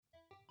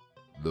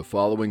The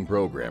following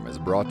program is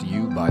brought to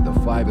you by the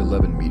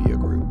 511 Media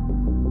Group.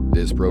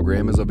 This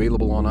program is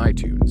available on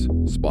iTunes,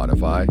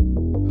 Spotify,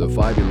 the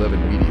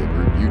 511 Media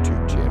Group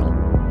YouTube channel,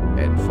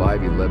 and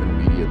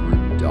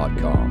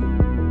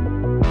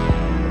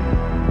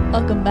 511mediagroup.com.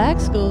 Welcome back,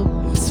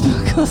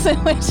 Spookle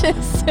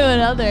Sandwiches, to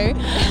another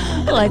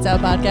Lights Out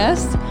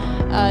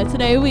podcast.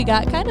 Today we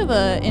got kind of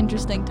an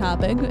interesting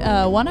topic,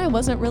 one I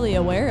wasn't really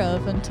aware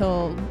of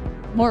until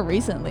more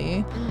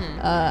recently.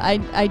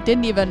 I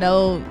didn't even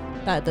know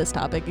that this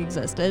topic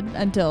existed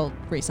until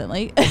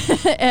recently.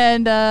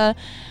 And I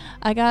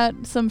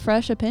got some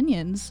fresh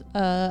opinions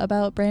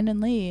about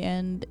Brandon Lee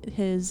and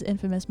his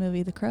infamous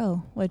movie, The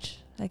Crow, which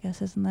I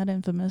guess isn't that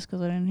infamous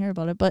because I didn't hear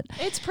about it, but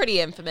it's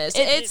pretty infamous.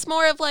 It's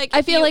more of like,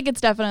 I feel like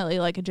it's definitely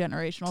like a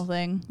generational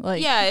thing.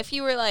 Like, yeah, if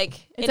you were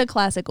like, it's a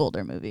classic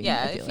older movie.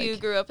 Yeah, if you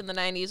grew up in the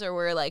 90s or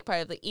were like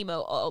part of the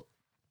emo alt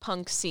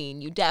punk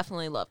scene, you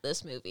definitely love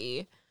this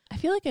movie. I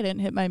feel like I didn't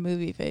hit my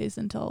movie phase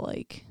until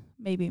like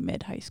maybe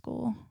mid high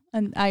school.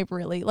 And I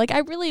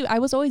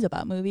was always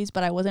about movies,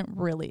 but I wasn't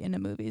really into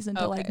movies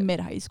until like mid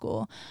high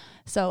school.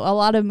 So a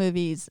lot of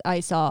movies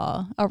I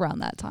saw around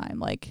that time,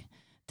 like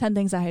 10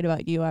 Things I Hate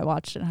About You, I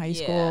watched in high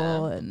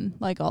school and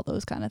like all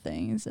those kind of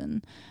things.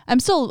 And I'm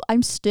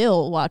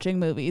still watching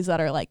movies that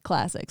are like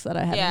classics that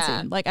I haven't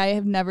seen. Like I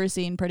have never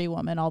seen Pretty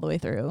Woman all the way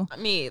through.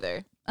 Me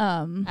either.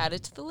 Add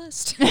it to the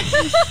list.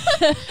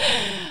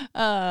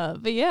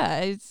 But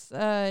yeah, it's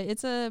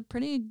a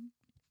pretty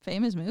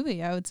famous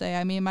movie, I would say.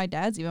 I mean, my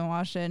dad's even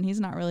watched it, and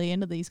he's not really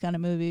into these kind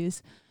of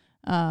movies.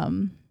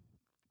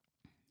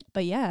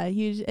 But yeah,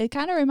 it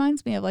kind of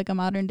reminds me of like a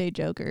modern day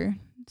Joker.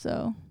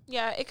 So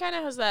yeah, it kind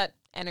of has that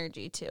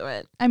energy to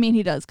it. I mean,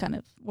 he does kind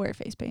of wear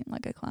face paint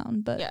like a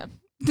clown, but yeah.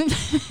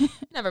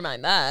 Never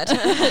mind that.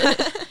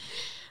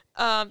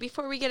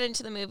 Before we get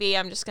into the movie,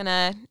 I'm just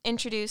gonna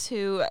introduce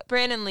who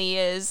Brandon Lee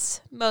is.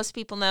 Most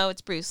people know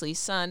it's Bruce Lee's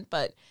son,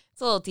 but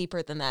it's a little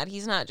deeper than that.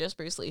 He's not just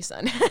Bruce Lee's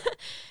son.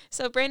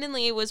 So Brandon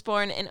Lee was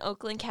born in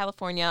Oakland,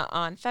 California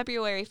on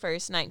February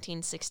 1st,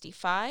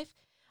 1965. I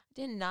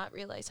did not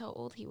realize how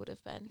old he would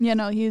have been. Yeah,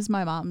 no, he's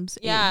my mom's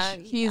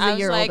age. He's a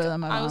year older than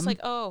my mom. I was like,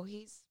 oh,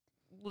 he's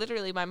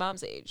literally my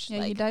mom's age.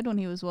 Yeah, he died when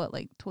he was what,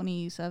 like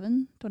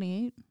 27,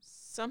 28?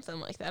 Something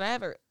like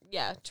that.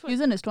 He was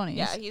in his 20s.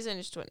 Yeah, he's in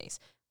his 20s.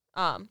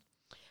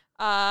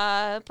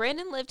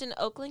 Brandon lived in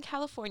Oakland,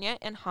 California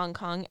and Hong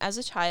Kong as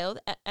a child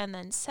and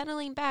then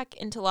settling back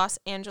into Los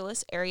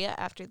Angeles area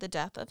after the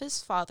death of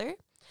his father.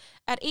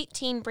 At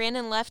 18,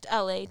 Brandon left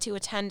LA to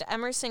attend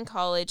Emerson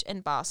College in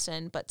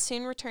Boston, but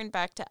soon returned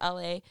back to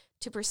LA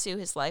to pursue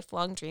his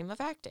lifelong dream of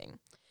acting.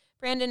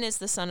 Brandon is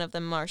the son of the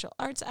martial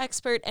arts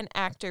expert and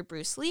actor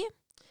Bruce Lee.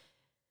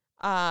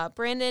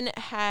 Brandon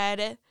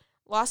had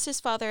lost his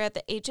father at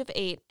the age of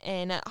 8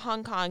 in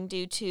Hong Kong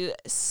due to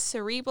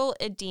cerebral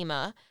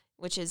edema,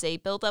 which is a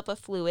buildup of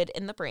fluid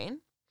in the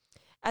brain.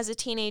 As a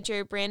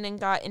teenager, Brandon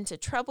got into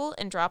trouble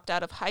and dropped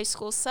out of high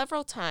school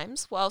several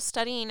times. While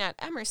studying at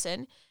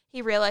Emerson,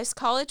 he realized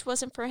college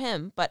wasn't for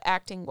him, but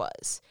acting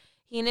was.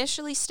 He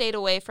initially stayed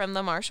away from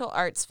the martial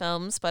arts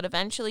films, but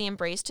eventually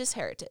embraced his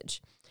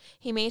heritage.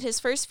 He made his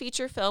first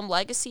feature film,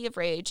 Legacy of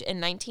Rage, in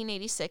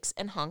 1986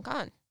 in Hong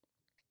Kong.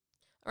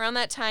 Around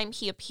that time,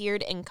 he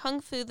appeared in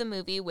Kung Fu the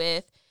Movie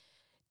with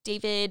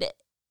David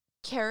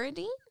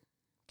Carradine?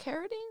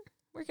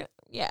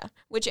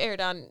 Which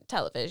aired on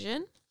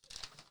television.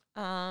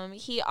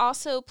 He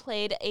also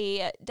played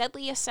a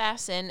deadly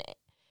assassin,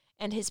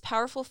 and his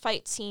powerful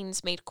fight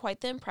scenes made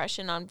quite the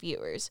impression on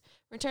viewers.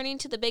 Returning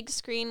to the big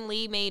screen,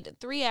 Lee made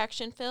 3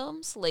 action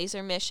films: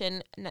 Laser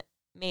Mission,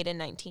 made in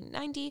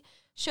 1990,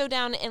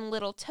 Showdown in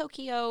Little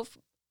Tokyo,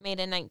 made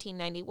in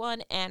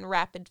 1991, and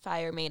Rapid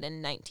Fire, made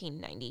in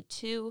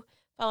 1992.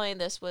 Following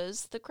this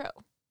was The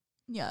Crow.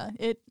 Yeah,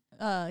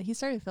 he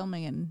started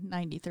filming in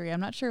 93. I'm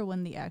not sure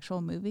when the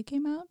actual movie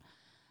came out.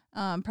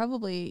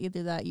 Probably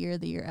either that year or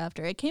the year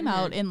after. It came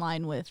out in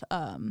line with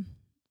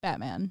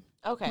Batman.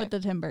 Okay. With the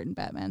Tim Burton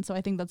Batman. So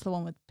I think that's the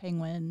one with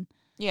Penguin.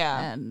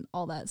 Yeah. And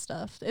all that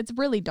stuff. It's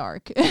really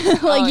dark.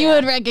 You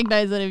would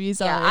recognize it if you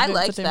saw it. Yeah, I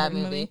liked that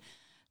movie.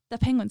 The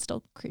Penguin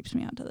still creeps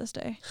me out to this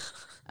day.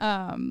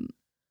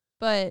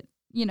 But,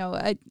 you know,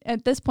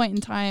 at this point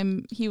in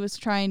time, he was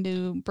trying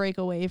to break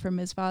away from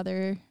his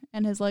father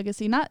and his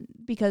legacy, not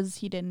because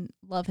he didn't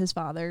love his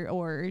father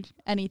or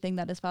anything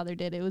that his father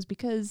did. It was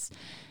because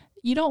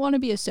you don't want to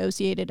be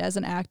associated as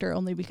an actor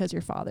only because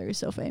your father is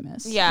so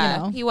famous. Yeah,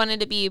 you know? He wanted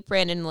to be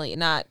Brandon Lee,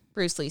 not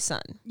Bruce Lee's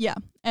son. Yeah,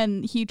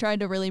 and he tried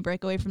to really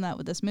break away from that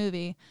with this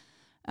movie.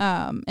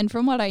 And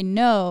from what I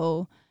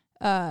know,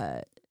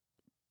 at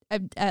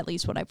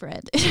least what I've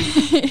read.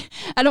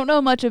 I don't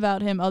know much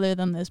about him other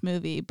than this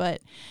movie,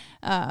 but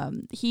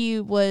he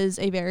was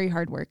a very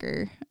hard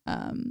worker.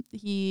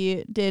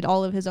 He did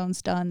all of his own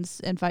stunts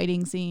and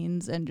fighting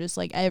scenes and just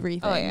like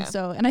everything. Oh, yeah.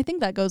 So, and I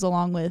think that goes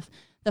along with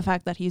the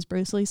fact that he's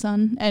Bruce Lee's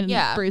son and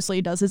Bruce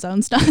Lee does his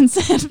own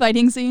stunts and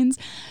fighting scenes.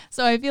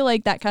 So I feel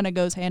like that kind of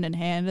goes hand in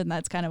hand, and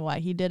that's kind of why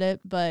he did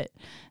it. But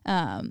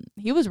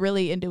he was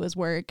really into his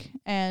work,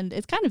 and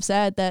it's kind of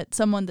sad that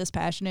someone this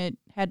passionate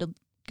had to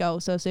go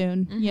so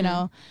soon, you Mhm.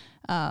 know.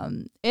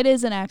 It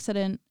is an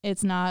accident.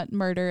 It's not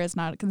murder. It's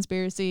not a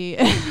conspiracy.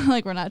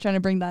 Like, we're not trying to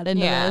bring that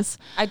into this.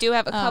 I do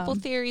have a couple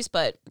theories,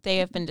 but they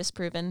have been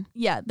disproven.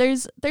 Yeah,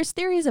 there's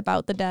theories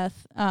about the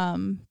death,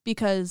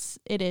 because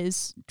it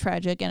is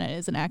tragic and it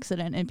is an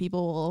accident, and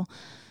people will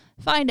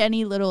find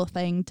any little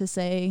thing to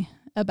say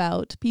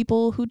about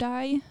people who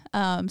die.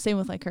 Same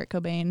with like Kurt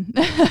Cobain.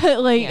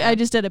 Like, Yeah. I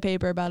just did a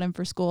paper about him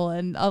for school,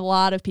 and a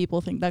lot of people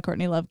think that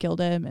Courtney Love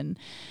killed him, and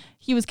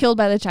he was killed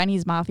by the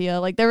Chinese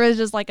mafia. Like, there was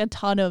just like a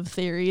ton of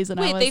theories, and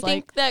I Wait, was they like,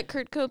 think that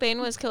Kurt Cobain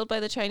was killed by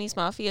the Chinese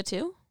mafia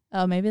too?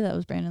 oh, maybe that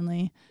was Brandon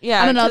Lee.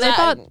 Yeah, I don't know.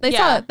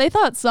 'cause They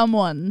thought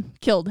someone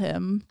killed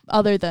him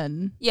other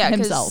than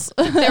himself.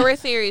 There were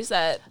theories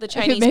that the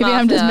Chinese Maybe mafia.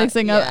 I'm just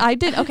mixing up. yeah. I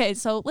did. Okay,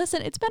 so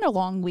listen, it's been a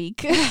long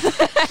week.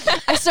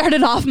 I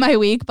started off my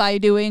week by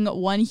doing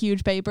one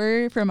huge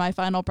paper for my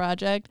final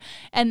project,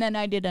 and then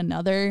I did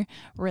another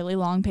really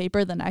long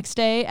paper the next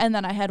day, and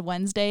then I had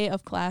Wednesday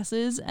of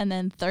classes, and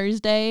then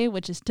Thursday,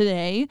 which is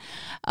today.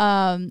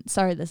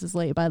 Sorry, this is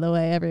late, by the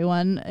way,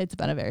 everyone. It's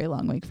been a very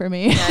long week for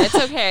me. Yeah, it's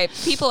okay.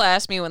 People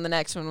ask me when the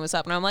next one was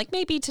up, and I'm like,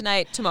 maybe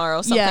tonight,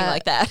 tomorrow, something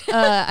like that.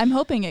 I'm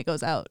hoping it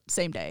goes out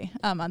same day,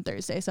 on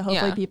Thursday. So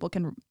hopefully Yeah. people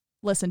can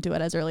listen to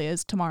it as early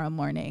as tomorrow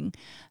morning.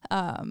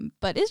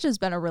 But it's just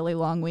been a really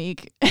long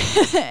week,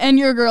 and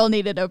your girl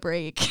needed a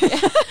break.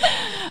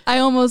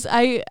 I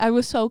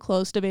was so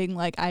close to being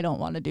like, I don't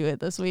want to do it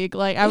this week.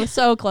 Like, I was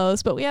so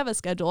close, but we have a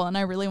schedule, and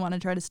I really want to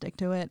try to stick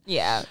to it.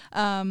 Yeah.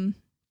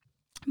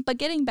 But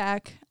getting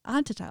back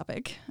onto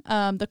topic,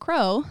 The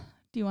Crow,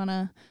 do you want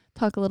to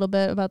talk a little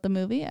bit about the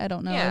movie? I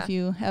don't know Yeah. if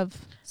you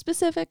have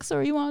specifics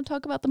or you want to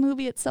talk about the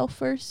movie itself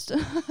first.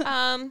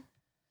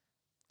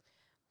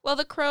 Well,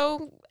 The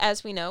Crow,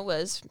 as we know,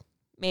 was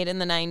made in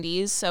the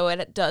 90s, so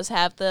it does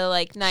have the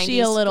like 90s She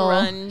a little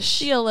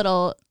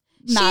grunge.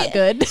 not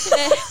good.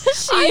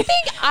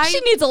 I She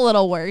needs a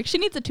little work. She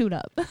needs a tune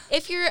up.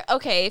 if you're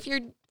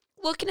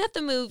looking at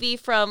the movie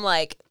from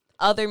like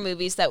other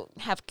movies that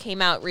have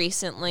came out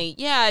recently,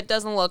 yeah, it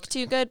doesn't look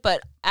too good,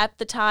 but at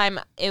the time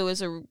it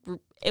was a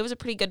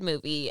pretty good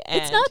movie.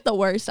 And It's not the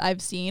worst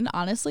I've seen,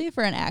 honestly,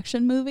 for an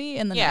action movie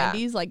in the Yeah.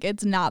 90s. Like,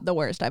 it's not the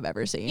worst I've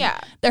ever seen. Yeah.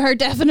 There are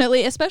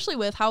definitely, especially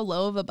with how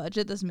low of a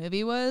budget this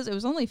movie was, it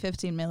was only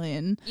 $15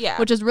 million, Yeah.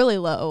 which is really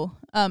low,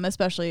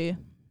 especially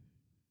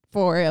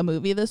for a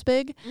movie this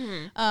big.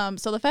 Mhm.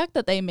 So the fact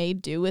that they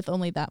made do with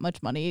only that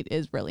much money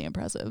is really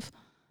impressive.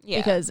 Yeah.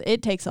 Because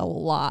it takes a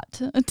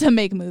lot to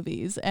make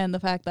movies, and the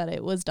fact that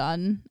it was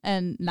done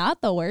and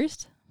not the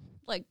worst,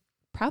 like,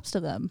 props to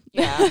them.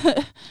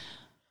 Yeah.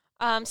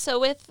 So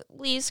with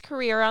Lee's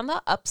career on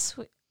the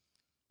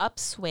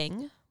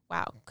upswing,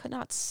 wow, could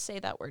not say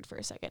that word for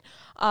a second.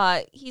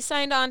 He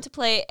signed on to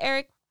play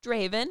Eric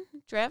Draven,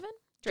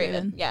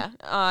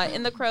 yeah,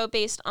 in The Crow,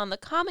 based on the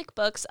comic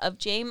books of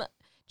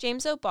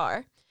James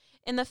O'Barr.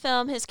 In the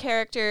film, his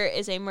character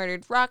is a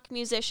murdered rock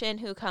musician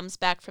who comes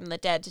back from the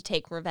dead to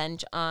take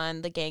revenge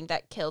on the gang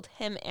that killed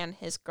him and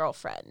his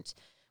girlfriend,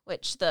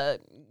 which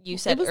you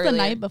said it was earlier. the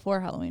night before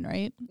Halloween,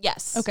 right?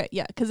 Yes. Okay,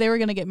 yeah, because they were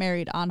going to get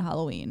married on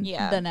Halloween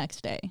Yeah. the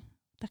next day.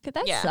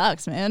 That Yeah.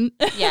 sucks, man.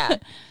 Yeah.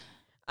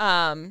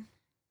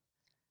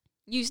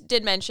 You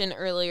did mention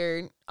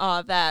earlier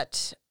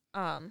that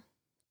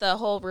the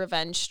whole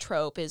revenge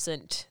trope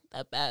isn't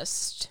the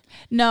best.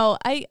 No,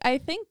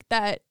 I think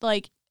that,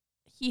 like,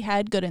 he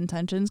had good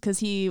intentions because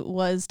he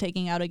was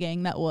taking out a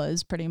gang that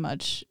was pretty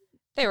much,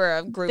 They were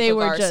a group They of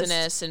were just-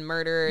 arsonists and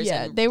murderers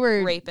yeah, and they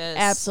were rapists.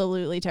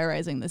 absolutely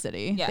terrorizing the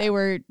city. Yeah. They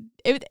were,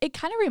 it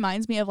kind of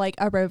reminds me of, like,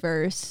 a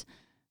reverse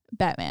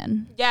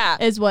Batman. Yeah.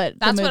 Is what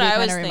That's the what movie I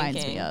kind was of reminds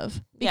thinking. me of.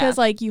 Yeah. Because,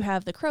 like, you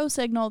have the crow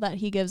signal that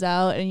he gives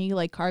out, and he,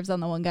 like, carves on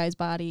the one guy's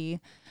body,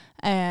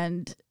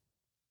 and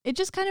it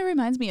just kind of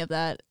reminds me of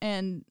that.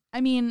 And,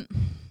 I mean,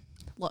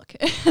 look,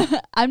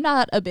 I'm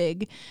not a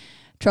big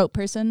trope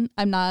person.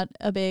 I'm not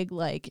a big,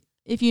 like,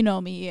 if you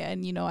know me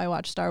and you know I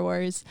watch Star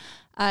Wars,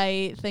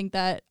 I think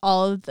that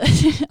all of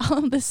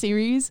the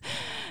series,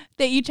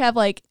 they each have,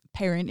 like,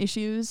 parent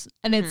issues,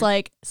 and it's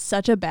like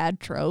such a bad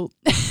trope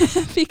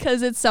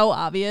because it's so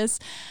obvious,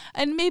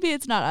 and maybe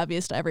it's not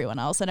obvious to everyone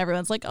else, and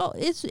everyone's like, oh,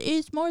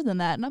 it's more than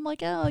that, and I'm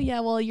like, oh yeah,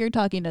 well, you're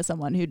talking to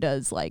someone who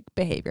does, like,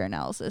 behavior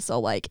analysis, so,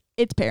 like,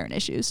 it's parent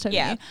issues to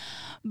me.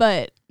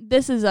 But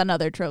this is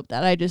another trope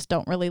that I just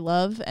don't really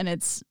love, and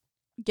it's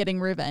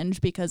getting revenge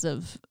because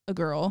of a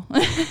girl.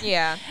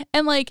 Yeah.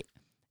 And, like,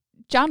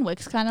 John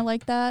Wick's kind of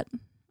like that,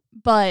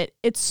 but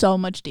it's so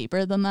much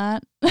deeper than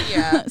that.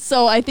 Yeah.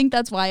 So I think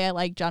that's why I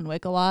like John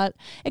Wick a lot.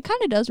 It kind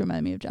of does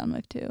remind me of John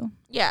Wick too.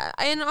 Yeah.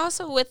 And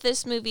also with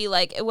this movie,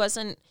 like, it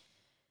wasn't,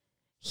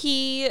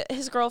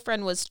 his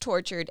girlfriend was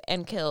tortured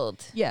and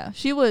killed. Yeah,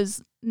 she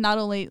was not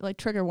only, like,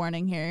 trigger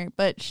warning here,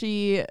 but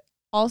she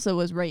also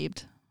was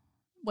raped,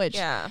 which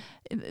Yeah.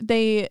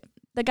 the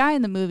guy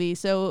in the movie,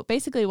 so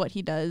basically what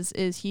he does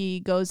is he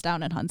goes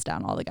down and hunts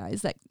down all the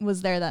guys that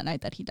was there that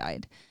night that he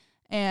died.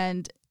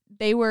 And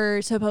they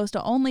were supposed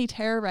to only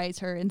terrorize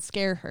her and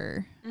scare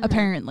her,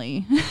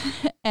 apparently.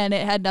 And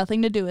it had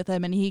nothing to do with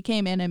him. And he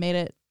came in and made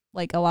it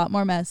like a lot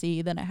more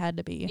messy than it had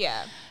to be.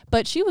 Yeah.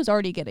 But she was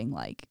already getting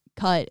like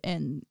cut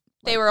and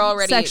They were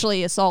already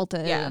sexually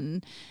assaulted Yeah.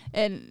 and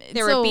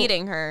they were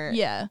beating her.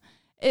 Yeah.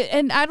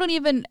 And I don't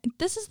even,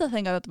 this is the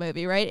thing about the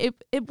movie, right?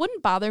 It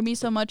wouldn't bother me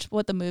so much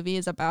what the movie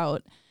is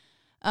about.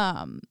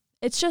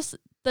 It's just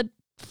the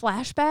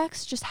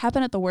flashbacks just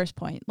happen at the worst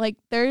point. Like,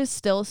 there is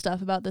still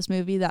stuff about this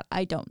movie that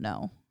I don't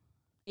know.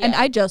 Yeah. And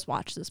I just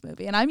watched this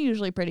movie, and I'm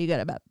usually pretty good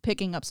about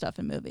picking up stuff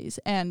in movies.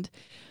 And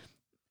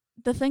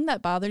the thing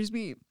that bothers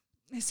me,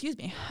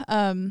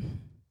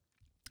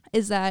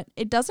 is that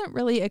it doesn't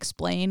really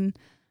explain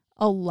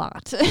a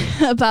lot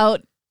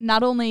about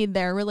not only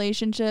their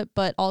relationship,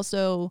 but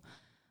also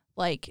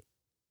like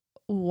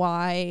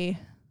why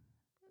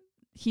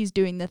he's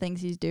doing the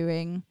things he's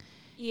doing.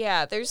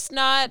 Yeah, there's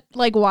not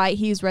Like why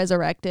he's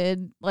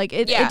resurrected. Like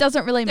it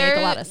doesn't really make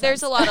a lot of sense.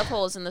 There's a lot of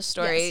holes in the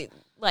story. Yes.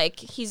 Like,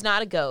 he's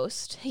not a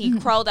ghost. He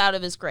crawled out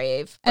of his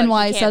grave. And but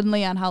why he can't-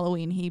 suddenly on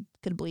Halloween he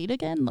could bleed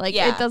again. Like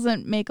Yeah. it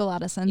doesn't make a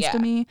lot of sense Yeah. to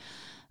me.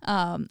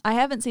 I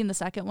haven't seen the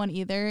second one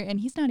either, and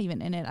he's not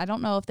even in it. I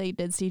don't know if they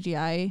did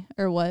CGI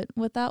or what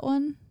with that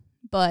one,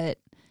 but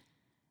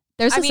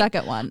there's a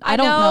second one. I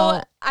don't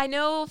know. I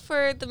know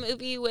for the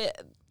movie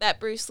that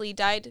Bruce Lee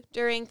died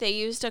during, they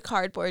used a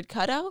cardboard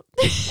cutout.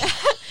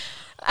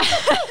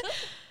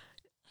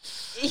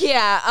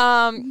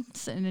 Yeah.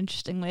 It's an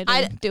interesting way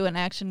to do an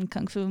action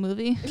kung fu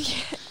movie.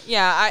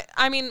 Yeah.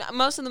 I mean,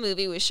 most of the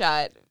movie was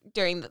shot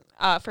during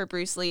for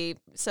Bruce Lee,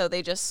 so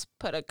they just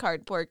put a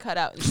cardboard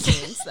cutout in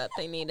scenes that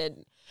they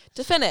needed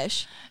to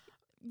finish.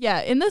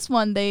 Yeah, in this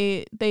one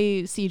they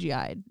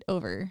CGI'd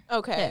over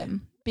Okay.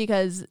 him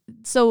because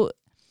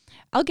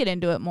I'll get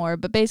into it more,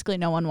 but basically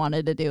no one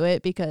wanted to do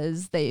it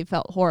because they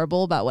felt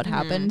horrible about what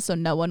happened, so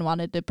no one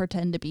wanted to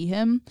pretend to be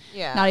him.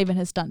 Yeah. Not even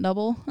his stunt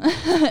double,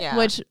 Yeah.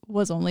 which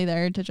was only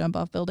there to jump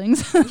off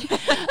buildings.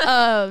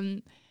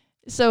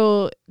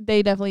 So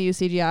they definitely use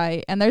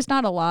CGI, and there's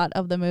not a lot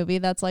of the movie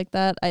that's like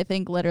that. I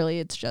think literally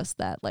it's just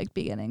that like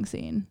beginning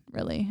scene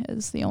really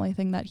is the only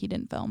thing that he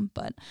didn't film.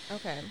 But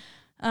Okay.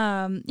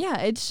 yeah,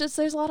 it's just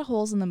there's a lot of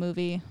holes in the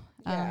movie.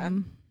 Yeah.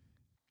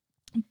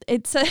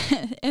 It's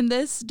in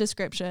this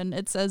description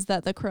it says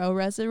that the crow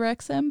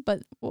resurrects him,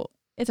 but well,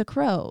 it's a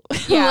crow.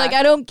 Yeah. Like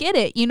I don't get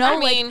it, you know? I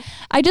mean, like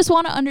I just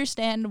want to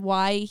understand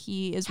why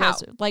he is How?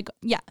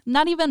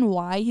 not even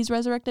why he's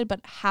resurrected, but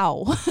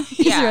how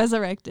he's Yeah.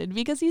 resurrected,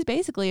 because he's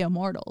basically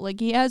immortal. Like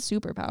he has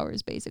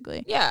superpowers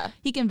basically. yeah.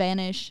 He can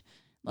vanish.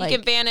 He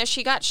can vanish.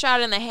 He got shot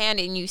in the hand,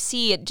 and you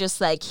see it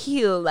just like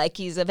heal, like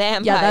he's a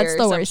vampire. yeah, that's or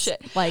the some worst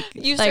shit. like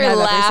You thing started I've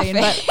ever seen.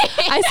 laughing.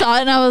 But I saw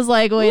it and I was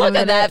like, wait Look a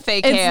at minute, that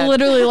fake it's hand.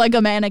 literally like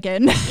a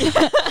mannequin.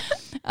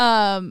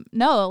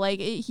 No, like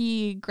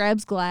he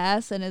grabs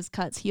glass and his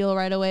cuts heal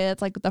right away.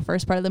 That's like the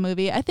first part of the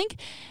movie. I think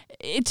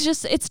it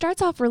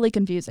starts off really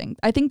confusing.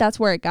 I think that's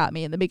where it got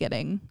me in the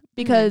beginning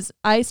because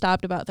I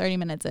stopped about 30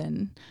 minutes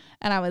in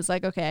and I was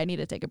like, okay, I need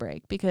to take a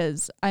break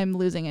because I'm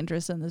losing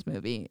interest in this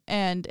movie.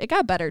 And it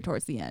got better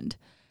towards the end.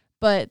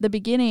 But the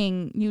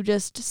beginning, you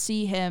just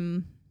see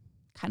him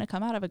kind of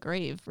come out of a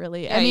grave,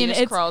 really. Yeah, I mean, he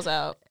just it's crawls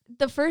out.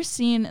 the first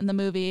scene in the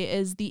movie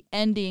is the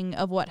ending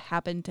of what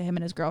happened to him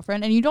and his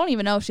girlfriend, and you don't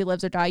even know if she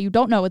lives or die. You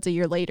don't know it's a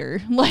year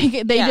later. Like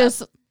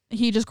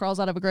he just crawls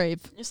out of a grave,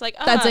 Just like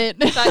That's it.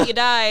 Thought you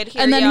died.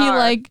 Here and then you he are.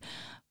 like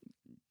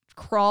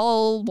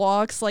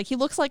walks like he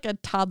looks like a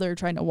toddler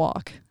trying to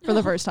walk for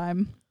the first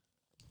time.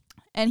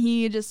 And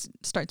he just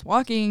starts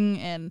walking,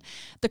 and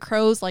the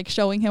crow's like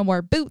showing him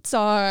where boots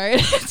are. And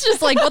it's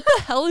just like, what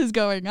the hell is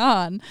going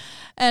on?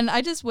 And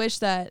I just wish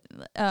that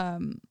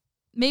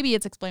maybe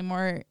it's explained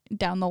more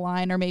down the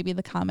line, or maybe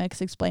the comics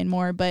explain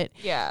more. But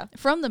Yeah.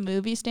 from the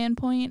movie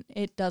standpoint,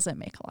 it doesn't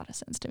make a lot of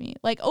sense to me.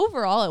 Like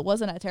overall, it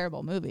wasn't a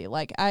terrible movie.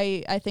 Like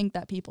I think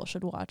that people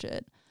should watch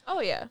it,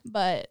 Oh yeah.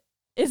 but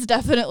it's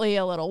definitely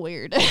a little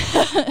weird.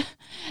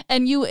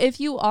 And if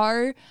you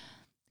are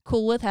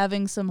cool with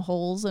having some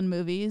holes in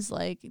movies,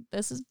 like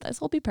this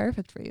will be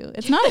perfect for you.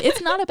 It's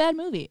not a bad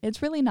movie.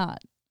 It's really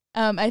not.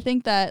 I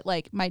think that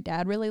like my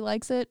dad really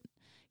likes it.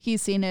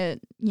 He's seen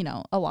it,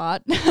 a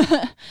lot,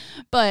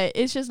 but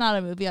it's just not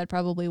a movie I'd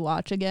probably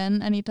watch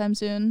again anytime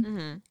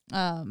soon.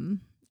 Mm-hmm.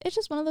 It's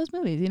just one of those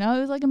movies, it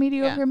was like a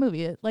mediocre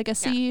movie, like a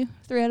C,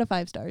 3 out of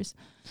 5 stars.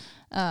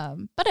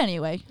 But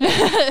anyway,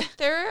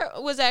 There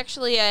was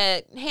actually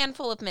a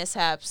handful of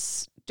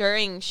mishaps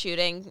during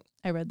shooting.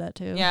 I read that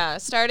too. Yeah,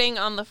 starting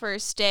on the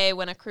first day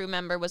when a crew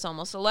member was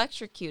almost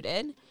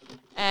electrocuted,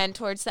 and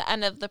towards the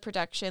end of the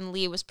production,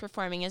 Lee was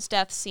performing his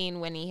death scene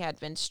when he had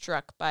been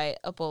struck by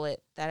a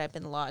bullet that had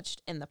been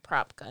lodged in the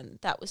prop gun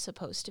that was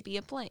supposed to be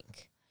a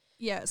blank.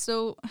 Yeah,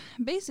 so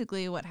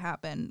basically what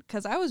happened,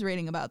 because I was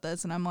reading about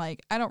this and I'm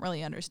like, I don't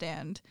really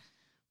understand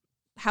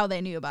how they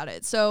knew about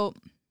it. So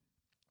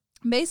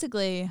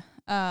basically,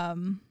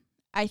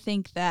 I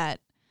think that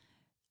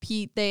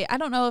I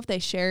don't know if they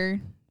share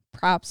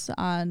props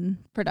on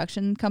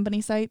production company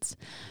sites,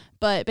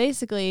 but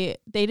basically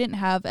they didn't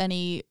have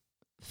any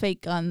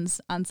fake guns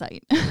on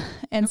site.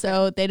 And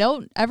so they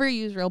don't ever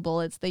use real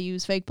bullets. They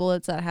use fake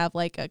bullets that have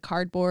like a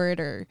cardboard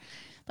or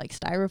like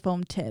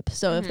styrofoam tip.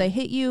 So if they Mm-hmm.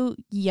 hit you,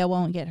 you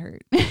won't get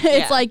hurt. It's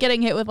Yeah. like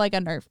getting hit with like a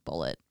Nerf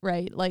bullet,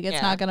 right? Like it's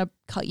Yeah. not going to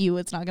cut you.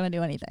 It's not going to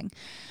do anything.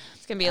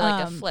 It's going to be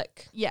like a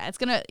flick. Yeah,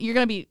 you're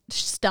going to be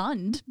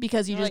stunned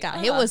because you You're just like,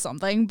 got hit "Ugh." with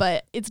something,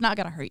 but it's not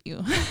going to hurt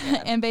you.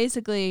 Yeah. And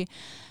basically,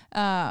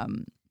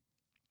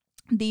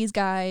 these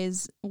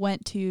guys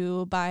went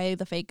to buy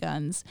the fake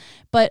guns,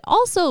 but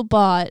also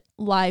bought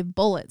live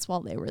bullets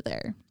while they were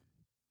there.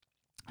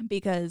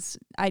 Because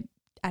I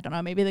don't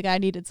know, maybe the guy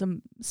needed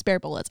some spare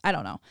bullets. I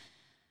don't know.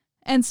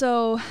 And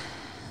so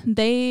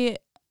they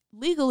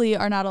legally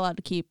are not allowed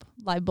to keep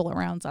live bullet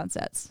rounds on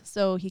sets.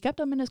 So he kept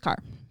them in his car.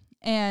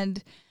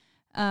 And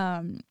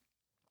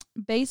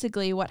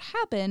basically what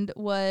happened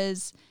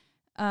was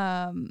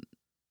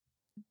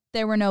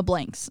there were no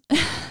blanks.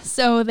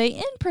 So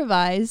they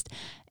improvised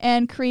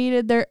and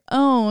created their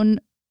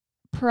own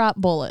prop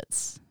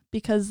bullets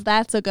because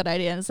that's a good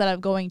idea instead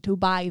of going to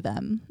buy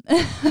them.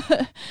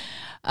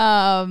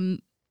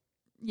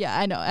 Yeah,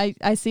 I know.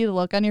 I see the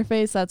look on your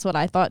face. That's what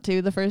I thought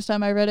too the first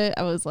time I read it.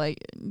 I was like,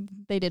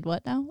 they did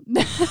what now?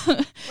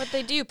 What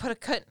they do, put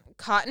a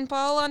cotton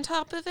ball on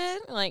top of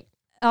it? Like,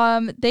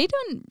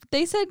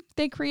 they said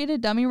they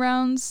created dummy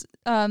rounds,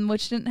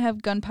 which didn't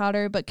have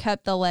gunpowder but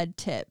kept the lead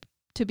tip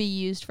to be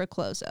used for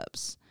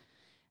close-ups.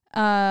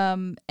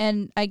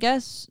 And I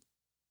guess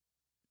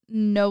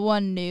no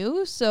one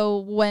knew. So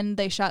when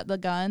they shot the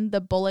gun,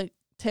 the bullet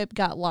tip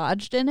got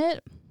lodged in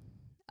it,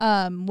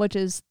 which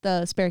is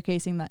the spare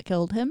casing that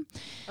killed him.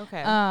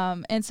 okay.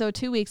 And so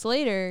 2 weeks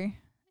later,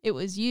 it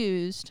was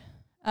used.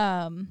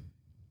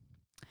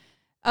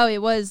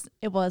 It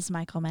was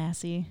Michael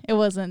Massey. It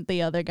wasn't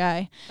the other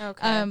guy.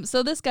 Okay.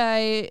 So this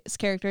guy's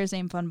character is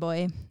named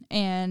Funboy,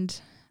 and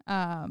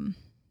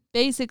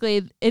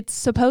basically it's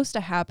supposed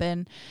to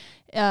happen.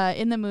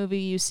 In the movie,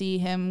 you see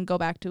him go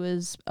back to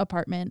his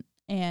apartment,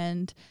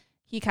 and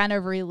he kind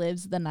of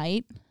relives the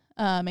night,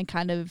 and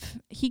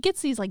he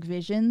gets these like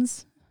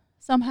visions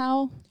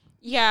somehow.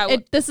 Yeah.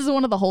 This is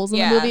one of the holes in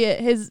Yeah. the movie.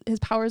 His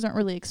powers aren't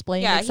really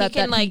explained, Yeah, except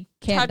he can that he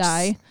can't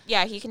die.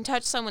 Yeah, he can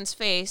touch someone's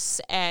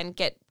face and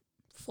get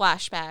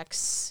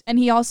flashbacks. And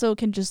he also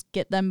can just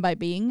get them by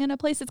being in a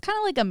place. It's kind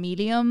of like a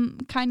medium,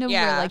 kind of,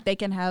 where Yeah. like they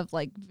can have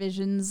like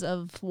visions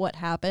of what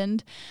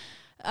happened.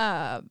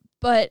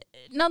 But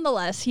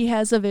nonetheless, he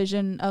has a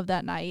vision of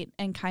that night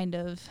and kind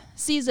of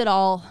sees it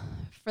all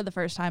for the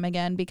first time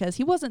again because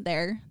he wasn't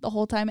there the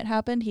whole time it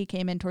happened. He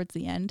came in towards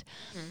the end.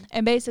 Mhm.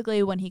 And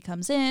basically when he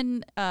comes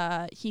in,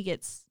 he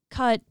gets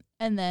cut,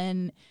 and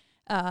then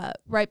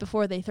right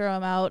before they throw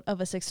him out of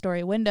a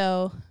 6-story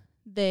window,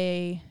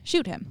 they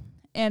shoot him.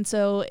 And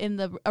so in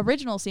the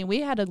original scene,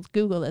 we had to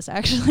Google this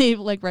actually,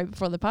 like right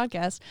before the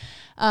podcast,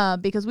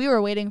 because we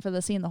were waiting for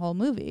the scene the whole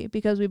movie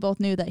because we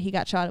both knew that he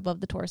got shot above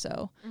the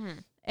torso,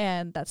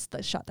 and that's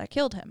the shot that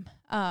killed him.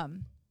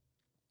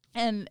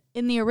 And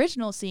in the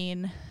original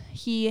scene,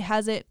 he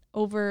has a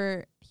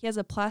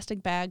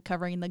plastic bag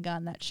covering the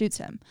gun that shoots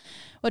him,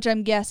 which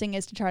I'm guessing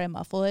is to try to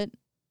muffle it.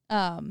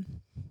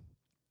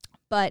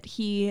 But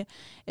he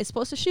is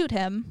supposed to shoot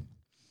him,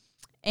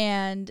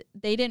 and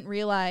they didn't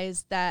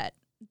realize that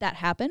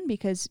happened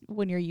because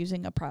when you're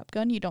using a prop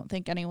gun, you don't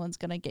think anyone's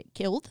going to get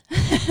killed.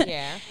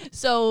 Yeah.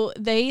 So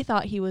they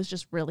thought he was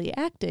just really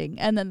acting,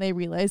 and then they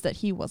realized that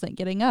he wasn't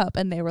getting up,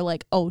 and they were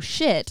like, oh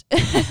shit.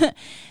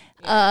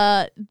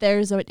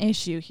 There's an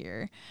issue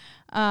here.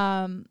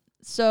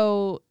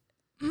 So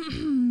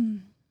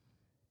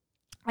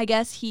I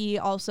guess he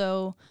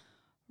also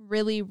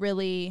really,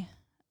 really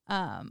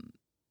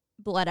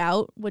bled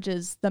out, which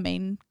is the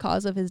main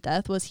cause of his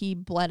death, was he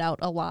bled out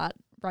a lot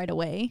right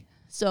away.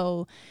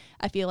 So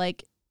I feel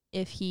like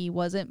if he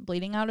wasn't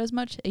bleeding out as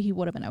much, he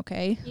would have been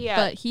okay. Yeah.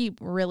 But he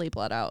really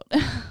bled out.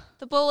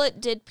 The bullet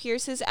did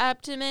pierce his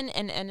abdomen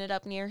and ended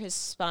up near his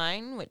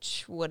spine,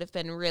 which would have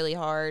been really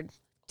hard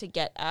to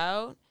get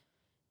out,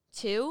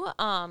 too.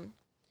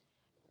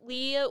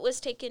 Lee was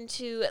taken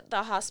to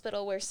the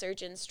hospital where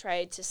surgeons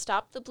tried to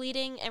stop the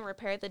bleeding and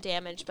repair the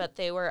damage, but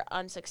they were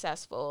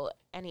unsuccessful,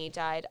 and he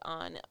died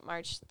on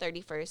March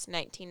 31st,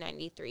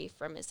 1993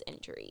 from his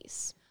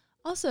injuries.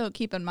 Also,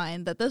 keep in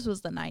mind that this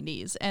was the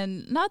 90s,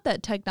 and not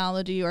that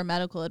technology or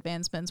medical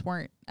advancements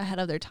weren't ahead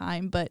of their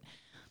time, but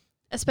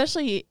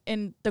especially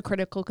in the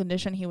critical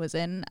condition he was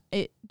in,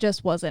 it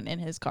just wasn't in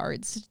his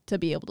cards to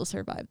be able to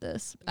survive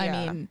this. Yeah. I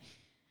mean,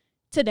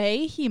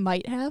 today he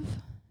might have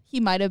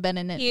been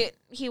in it.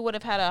 He would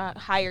have had a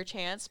higher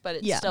chance, but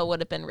it still would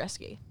have been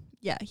risky.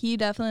 Yeah, he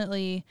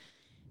definitely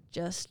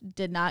just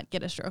did not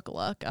get a stroke of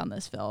luck on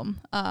this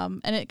film.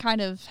 And it kind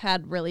of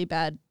had really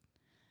bad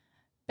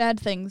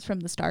things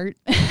from the start,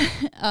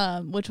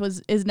 which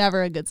is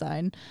never a good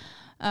sign.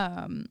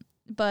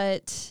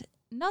 But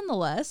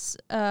nonetheless,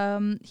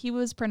 he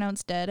was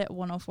pronounced dead at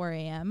 1:04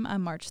 a.m.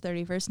 on March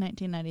 31st,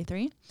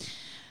 1993.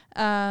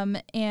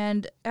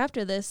 And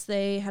after this,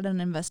 they had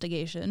an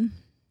investigation,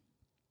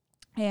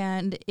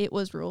 and it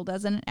was ruled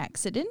as an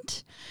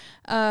accident.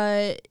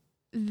 The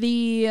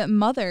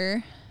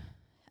mother,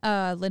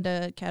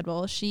 Linda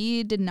Cadwell,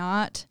 she did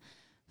not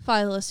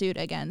file a suit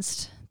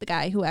against the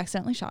guy who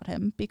accidentally shot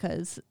him,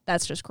 because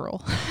that's just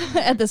cruel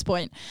at this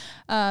point.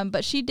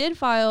 But she did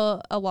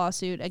file a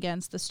lawsuit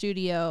against the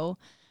studio,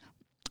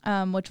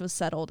 which was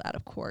settled out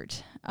of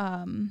court.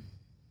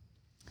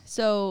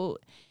 So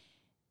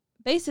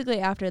basically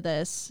after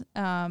this,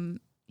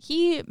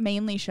 he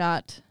mainly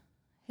shot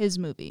his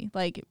movie.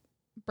 Like,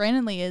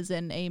 Brandon Lee is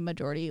in a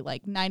majority,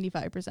 like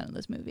 95% of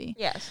this movie.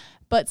 Yes.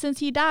 But since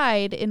he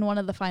died in one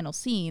of the final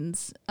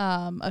scenes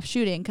of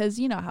shooting, because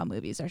you know how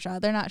movies are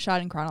shot. They're not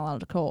shot in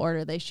chronological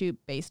order. They shoot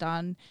based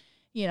on,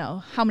 you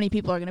know, how many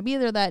people are going to be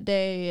there that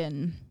day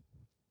and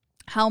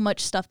how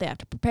much stuff they have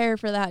to prepare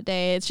for that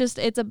day. It's just,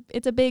 it's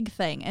a big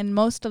thing. And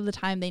most of the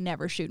time they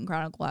never shoot in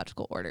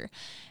chronological order.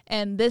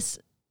 And this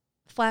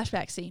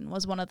flashback scene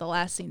was one of the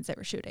last scenes they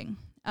were shooting.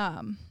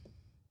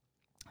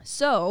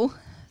 So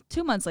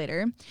 2 months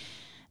later,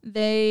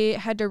 they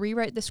had to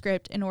rewrite the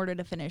script in order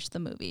to finish the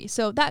movie.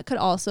 So that could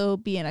also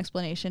be an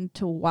explanation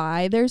to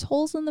why there's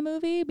holes in the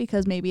movie,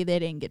 because maybe they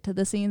didn't get to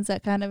the scenes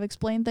that kind of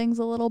explain things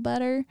a little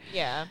better.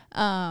 Yeah.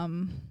 I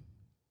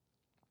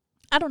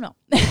don't know.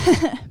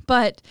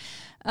 But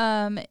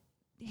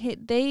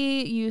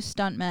they used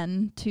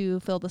stuntmen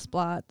to fill the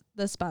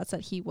spots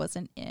that he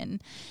wasn't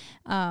in.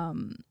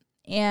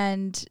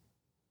 And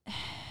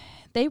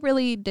they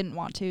really didn't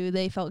want to.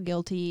 They felt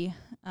guilty.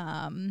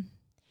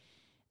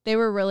 They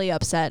were really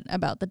upset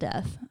about the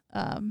death,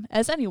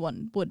 as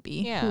anyone would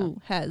be who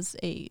has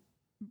a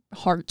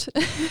heart.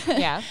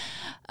 Yeah.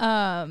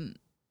 A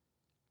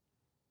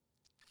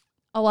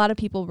lot of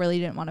people really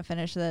didn't want to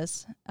finish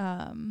this.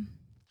 And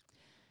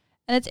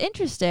it's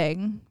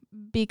interesting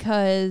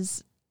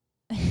because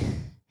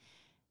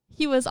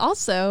he was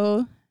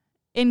also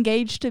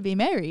engaged to be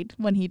married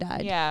when he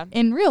died. Yeah.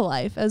 In real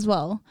life as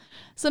well.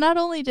 So not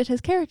only did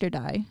his character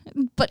die,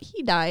 but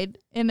he died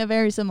in a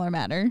very similar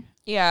manner.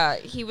 Yeah,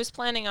 he was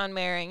planning on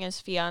marrying his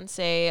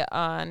fiancée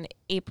on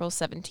April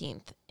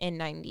 17th in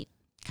 90.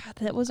 God,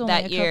 that was only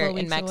that a year couple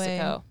weeks in Mexico.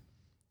 away.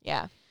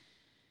 Yeah.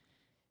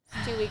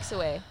 2 weeks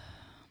away.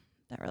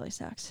 That really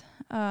sucks.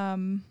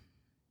 And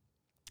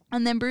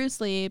then Bruce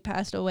Lee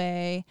passed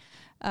away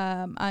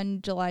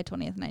on July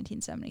 20th,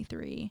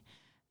 1973.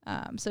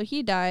 So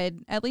he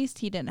died. At least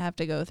he didn't have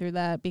to go through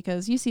that,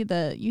 because you see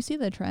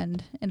the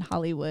trend in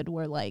Hollywood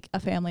where like a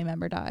family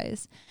member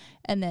dies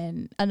and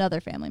then another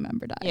family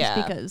member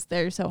dies because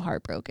they're so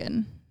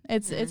heartbroken.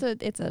 It's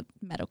a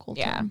medical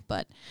term,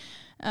 but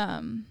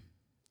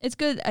it's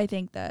good, I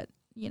think, that,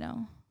 you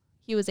know,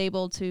 he was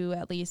able to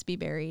at least be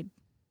buried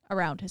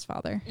around his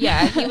father.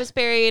 Yeah, he was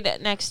buried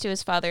next to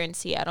his father in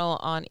Seattle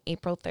on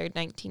April 3rd,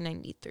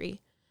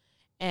 1993.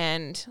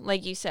 And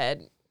like you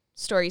said,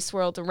 stories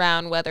swirled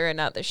around whether or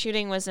not the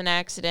shooting was an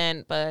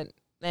accident, but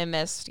the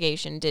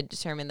investigation did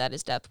determine that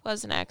his death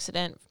was an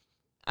accident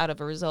out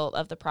of a result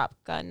of the prop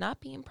gun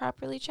not being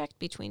properly checked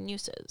between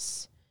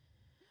uses.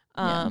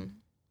 In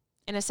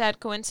a sad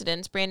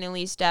coincidence, Brandon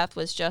Lee's death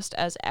was just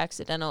as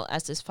accidental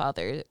as his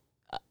father's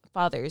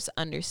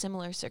under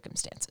similar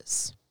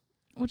circumstances.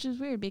 Which is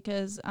weird,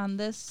 because on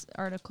this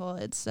article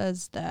it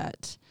says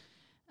that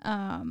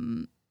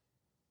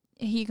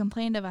he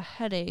complained of a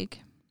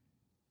headache.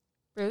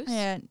 Bruce?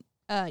 And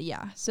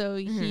so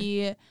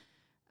he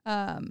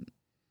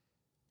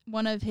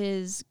one of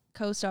his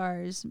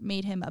co-stars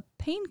made him a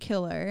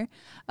painkiller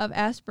of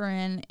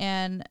aspirin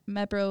and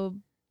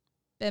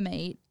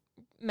meprobamate.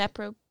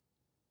 Meprobamate?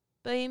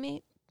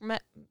 I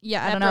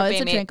don't know.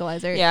 It's a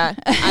tranquilizer. Yeah.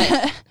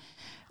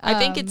 I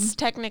think it's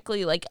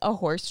technically like a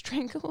horse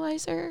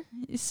tranquilizer.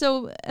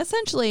 So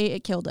essentially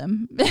it killed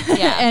him.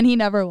 Yeah. And he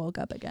never woke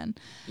up again.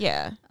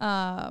 Yeah.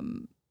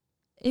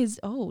 His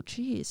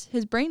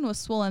brain was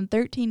swollen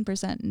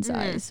 13% in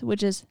size,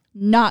 which is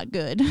not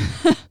good.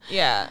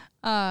 Yeah.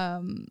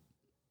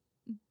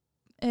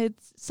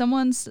 It's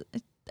someone's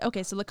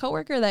okay, so the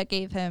coworker that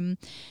gave him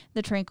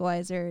the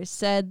tranquilizer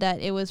said that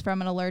it was from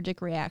an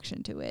allergic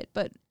reaction to it.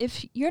 But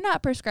if you're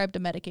not prescribed a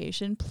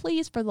medication,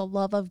 please, for the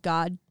love of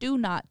God, do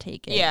not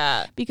take it.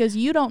 Yeah. Because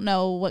you don't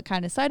know what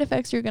kind of side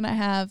effects you're going to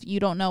have. You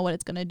don't know what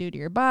it's going to do to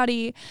your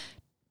body.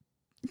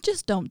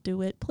 Just don't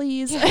do it,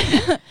 please.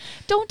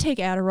 Don't take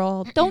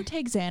Adderall. Don't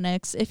take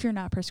Xanax if you're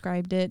not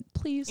prescribed it.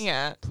 Please,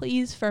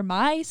 please, for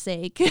my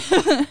sake,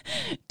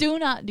 do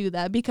not do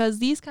that, because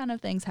these kind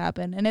of things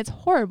happen and it's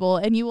horrible,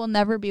 and you will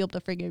never be able to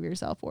forgive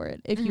yourself for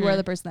it if you are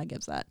the person that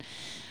gives that.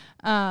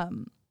 But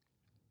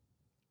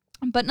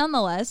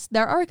nonetheless,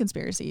 there are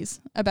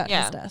conspiracies about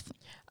his death.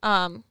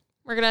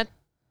 We're going to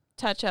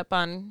touch up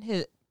on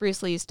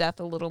Bruce Lee's death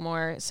a little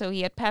more. So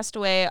he had passed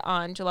away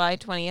on July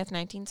 20th,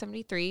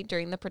 1973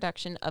 during the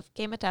production of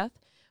Game of Death,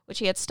 which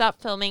he had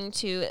stopped filming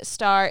to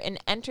star in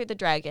Enter the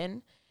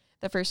Dragon,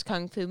 the first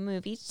kung fu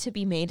movie to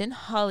be made in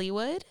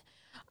Hollywood.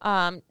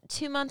 2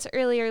 months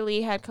earlier,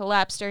 Lee had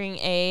collapsed during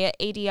a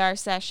ADR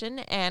session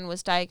and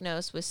was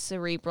diagnosed with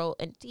cerebral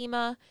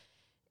edema.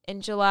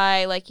 In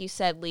July, like you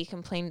said, Lee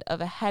complained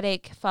of a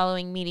headache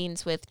following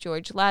meetings with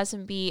George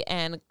Lazenby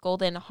and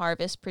Golden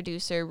Harvest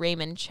producer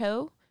Raymond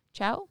Chow.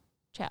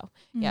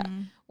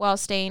 While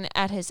staying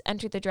at his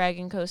Enter the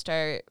Dragon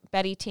co-star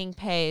Betty Ting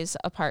Pei's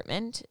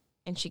apartment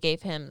and she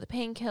gave him the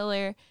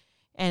painkiller.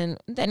 And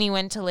then he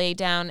went to lay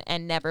down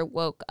and never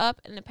woke up.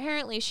 And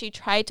apparently she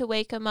tried to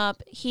wake him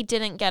up. He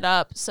didn't get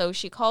up. So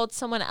she called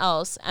someone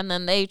else. And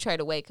then they tried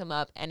to wake him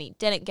up. And he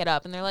didn't get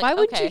up. And they're like, why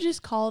wouldn't you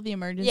just call the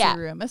emergency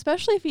room?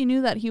 Especially if you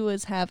knew that he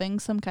was having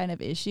some kind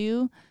of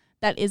issue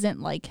that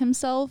isn't like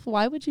himself.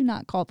 Why would you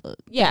not call an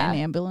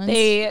ambulance?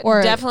 They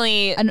or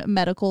definitely a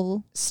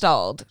medical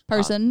stalled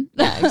person.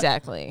 Yeah,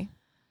 exactly.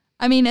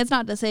 I mean, it's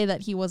not to say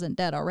that he wasn't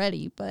dead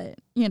already, but,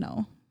 you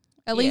know.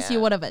 At least you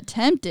would have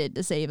attempted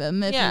to save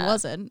him if he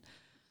wasn't.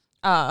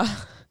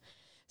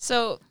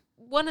 So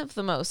one of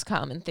the most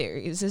common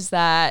theories is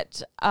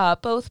that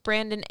both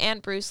Brandon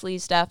and Bruce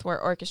Lee's death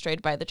were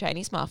orchestrated by the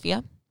Chinese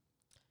mafia.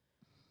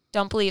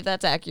 Don't believe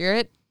that's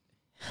accurate.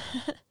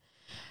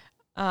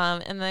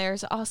 And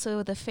there's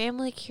also the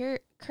family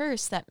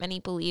curse that many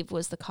believe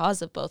was the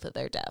cause of both of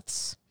their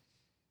deaths.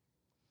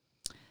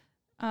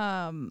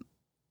 I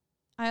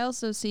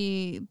also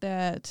see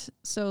that,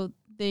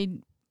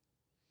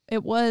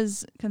 it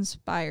was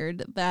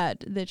conspired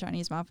that the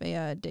Chinese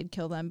mafia did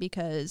kill them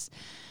because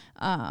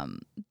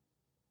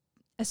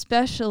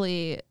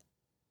especially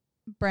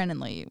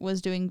Brandon Lee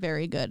was doing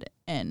very good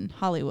in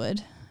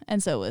Hollywood,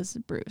 and so was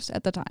Bruce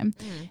at the time.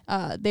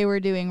 They were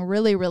doing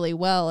really, really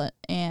well,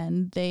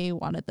 and they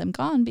wanted them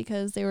gone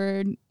because they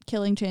were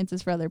killing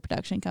chances for other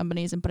production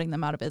companies and putting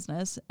them out of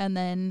business. And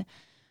then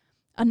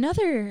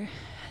another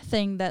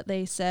thing that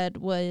they said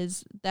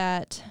was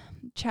that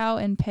Chow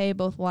and Pei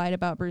both lied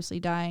about Bruce Lee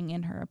dying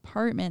in her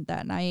apartment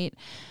that night.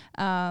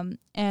 And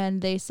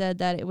they said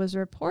that it was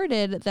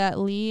reported that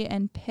Lee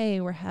and Pei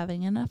were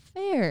having an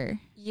affair.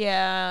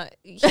 Yeah.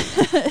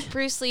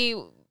 Bruce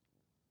Lee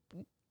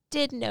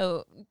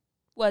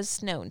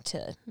was known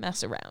to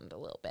mess around a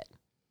little bit.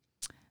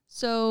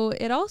 So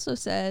it also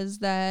says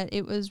that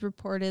it was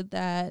reported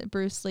that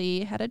Bruce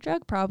Lee had a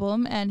drug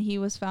problem and he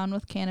was found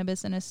with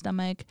cannabis in his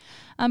stomach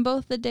on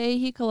both the day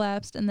he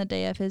collapsed and the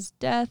day of his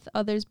death.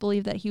 Others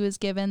believe that he was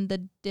given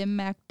the Dim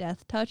Mak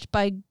death touch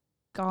by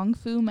Kung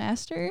Fu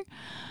master.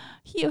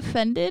 He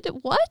offended.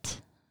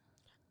 What?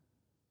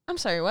 I'm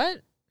sorry,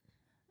 what?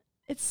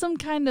 It's some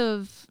kind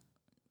of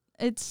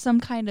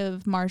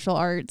martial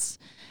arts.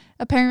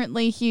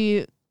 Apparently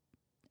he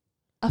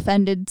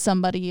offended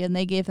somebody and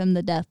they gave him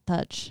the death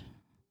touch.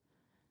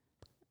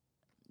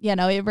 Yeah,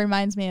 no, it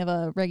reminds me of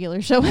a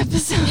Regular Show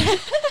episode.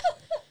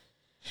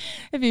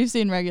 If you've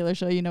seen Regular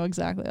Show, you know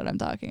exactly what I'm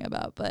talking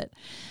about. But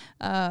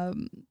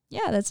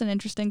yeah, that's an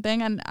interesting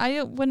thing. And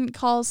I wouldn't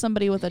call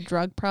somebody with a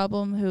drug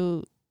problem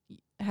who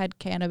had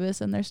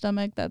cannabis in their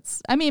stomach.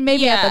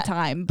 Maybe at the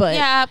time, but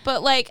yeah,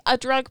 but like a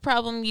drug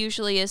problem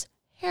usually is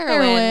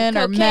heroin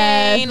or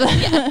cocaine,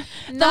 meth.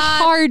 The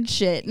hard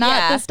shit,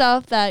 not the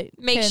stuff that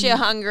makes you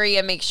hungry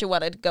and makes you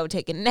want to go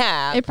take a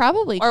nap. It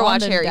probably or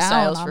watch Harry down,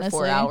 Styles honestly.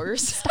 for 4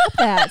 hours. Stop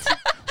that.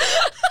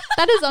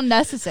 That is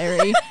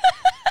unnecessary.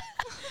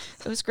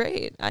 It was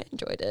great. I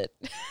enjoyed it.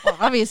 Well,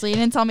 obviously, you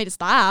didn't tell me to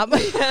stop.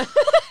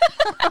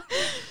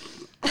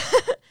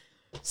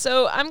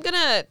 So I'm going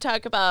to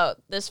talk about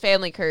this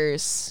family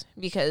curse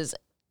because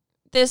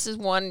this is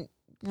one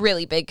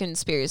really big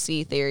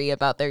conspiracy theory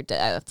about their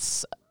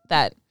deaths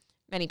that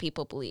many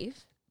people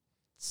believe.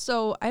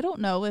 So I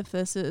don't know if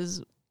this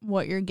is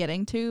what you're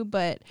getting to,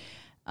 but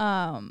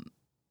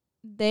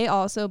they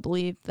also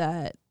believe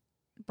that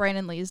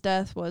Brandon Lee's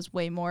death was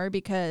way more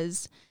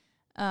because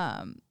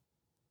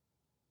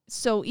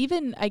so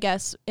even, I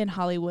guess, in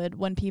Hollywood,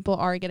 when people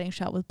are getting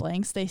shot with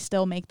blanks, they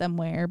still make them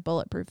wear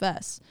bulletproof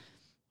vests,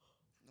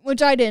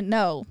 which I didn't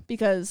know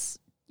because,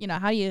 you know,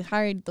 how do you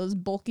hide those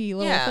bulky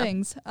little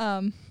things?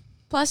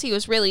 Plus, he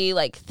was really,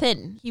 like,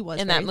 thin. He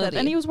was in that movie. Thin.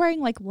 And he was wearing,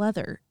 like,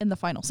 leather in the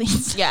final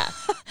scenes. Yeah.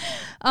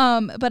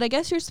 But I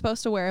guess you're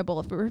supposed to wear a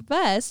bulletproof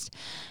vest.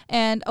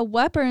 And a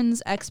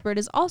weapons expert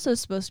is also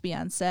supposed to be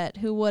on set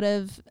who would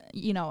have,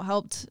 you know,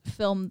 helped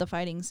film the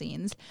fighting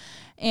scenes.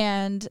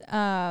 And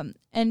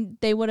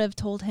they would have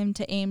told him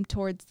to aim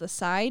towards the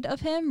side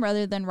of him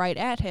rather than right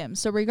at him.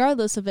 So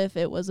regardless of if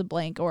it was a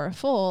blank or a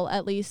full,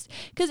 at least,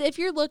 because if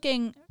you're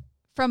looking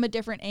from a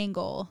different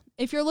angle,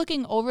 if you're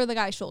looking over the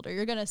guy's shoulder,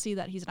 you're going to see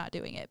that he's not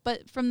doing it.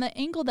 But from the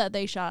angle that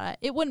they shot at,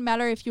 it wouldn't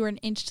matter if you were an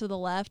inch to the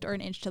left or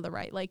an inch to the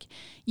right. Like,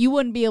 you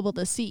wouldn't be able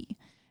to see.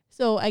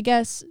 So I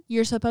guess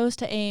you're supposed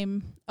to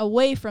aim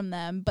away from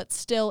them, but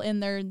still in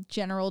their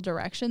general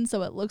direction,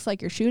 so it looks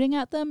like you're shooting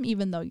at them,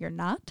 even though you're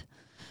not.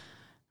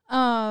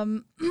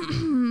 Some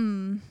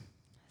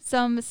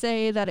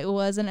say that it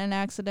wasn't an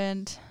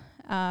accident,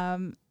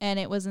 and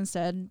it was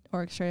instead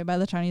orchestrated by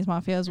the Chinese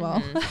mafia as well.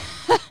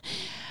 Mm-hmm.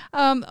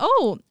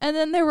 And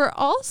then there were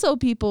also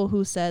people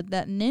who said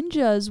that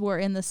ninjas were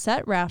in the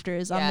set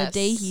rafters on the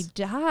day he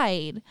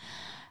died.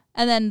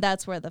 And then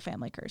that's where the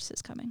family curse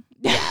is coming.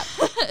 Yeah.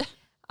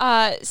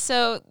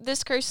 So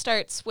this curse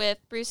starts with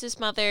Bruce's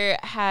mother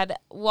had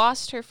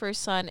lost her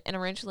first son and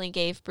originally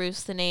gave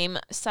Bruce the name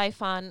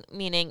Siphon,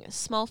 meaning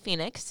small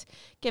phoenix,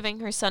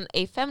 giving her son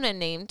a feminine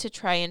name to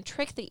try and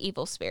trick the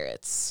evil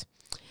spirits.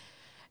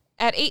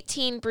 At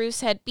 18,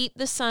 Bruce had beat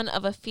the son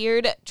of a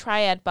feared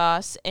triad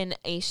boss in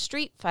a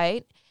street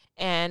fight,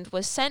 and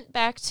was sent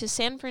back to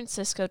San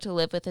Francisco to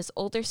live with his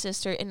older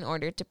sister in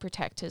order to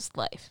protect his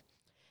life.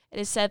 It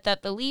is said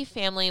that the Lee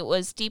family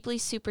was deeply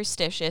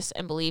superstitious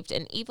and believed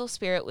an evil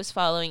spirit was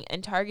following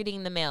and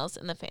targeting the males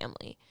in the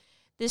family.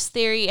 This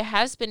theory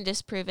has been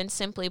disproven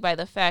simply by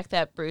the fact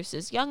that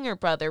Bruce's younger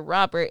brother,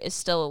 Robert, is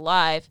still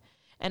alive,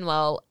 and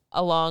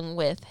along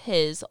with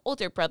his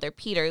older brother,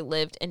 Peter,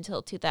 lived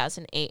until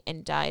 2008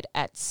 and died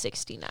at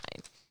 69.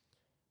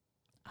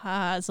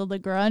 So the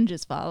grunge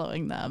is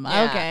following them.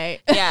 Yeah.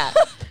 Okay.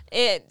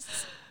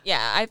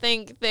 Yeah. I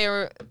think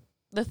the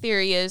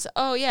theory is,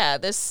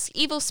 this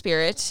evil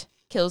spirit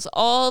kills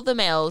all the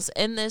males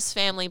in this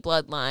family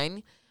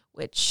bloodline,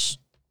 which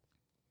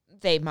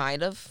they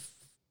might have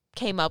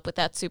came up with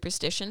that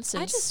superstition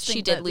since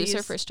she did lose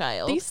her first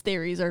child. These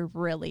theories are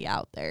really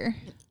out there.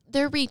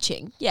 They're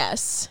reaching.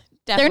 Yes.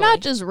 Definitely. They're not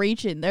just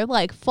reaching. They're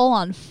like full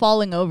on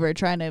falling over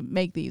trying to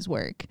make these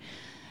work.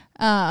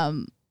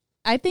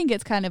 I think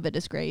it's kind of a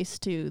disgrace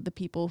to the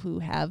people who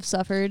have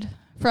suffered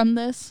from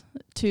this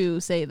to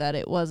say that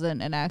it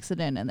wasn't an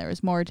accident and there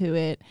was more to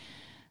it.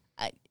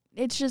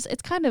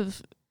 It's kind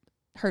of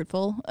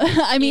hurtful.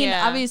 I mean,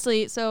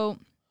 obviously, so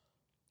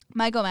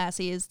Michael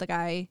Massey is the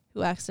guy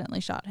who accidentally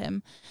shot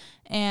him.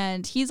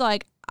 And he's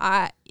like,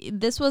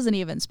 this wasn't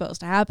even supposed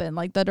to happen.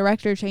 Like, the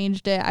director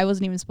changed it. I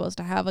wasn't even supposed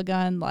to have a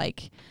gun.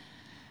 Like,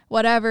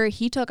 whatever.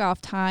 He took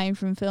off time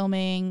from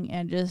filming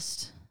and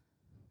just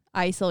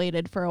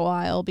isolated for a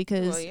while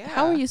because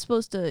how are you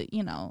supposed to,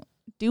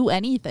 do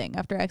anything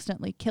after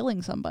accidentally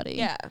killing somebody?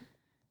 Yeah.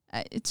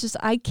 It's just,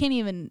 I can't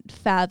even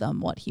fathom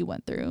what he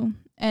went through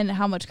and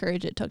how much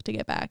courage it took to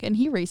get back. And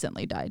he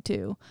recently died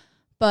too.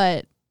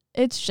 But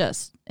it's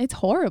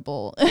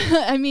horrible.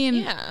 I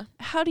mean,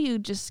 how do you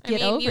just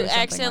get over something you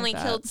accidentally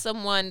like that? killed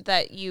someone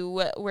that you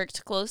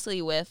worked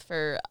closely with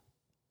for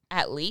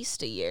at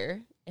least a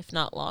year, if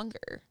not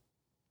longer.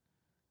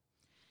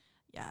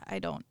 Yeah,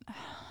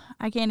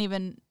 I can't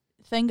even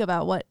think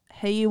about what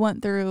he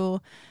went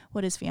through,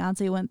 what his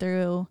fiance went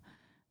through.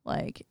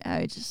 Like,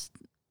 it's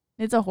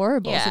a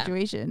horrible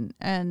situation.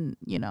 And,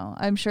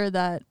 I'm sure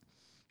that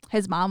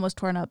his mom was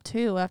torn up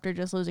too after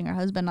just losing her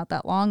husband not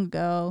that long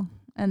ago.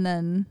 And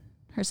then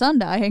her son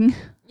dying.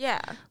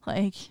 Yeah.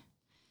 Like,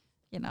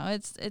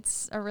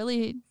 it's a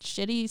really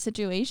shitty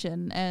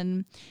situation.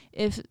 And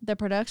if the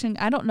production,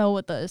 I don't know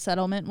what the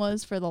settlement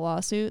was for the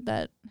lawsuit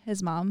that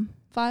his mom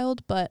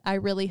filed, but I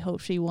really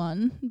hope she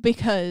won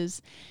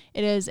because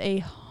it is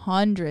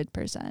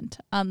 100%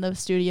 on the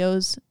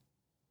studio's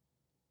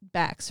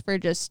backs for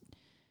just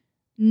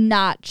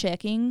not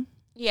checking.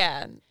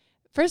 Yeah.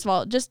 First of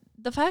all, just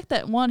the fact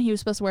that 1, he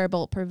was supposed to wear a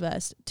bulletproof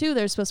vest. 2,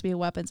 there's supposed to be a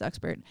weapons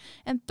expert.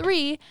 And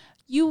 3,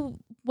 you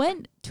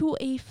went to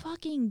a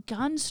fucking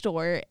gun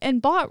store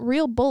and bought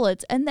real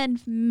bullets and then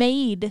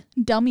made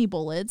dummy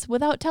bullets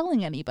without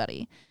telling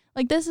anybody.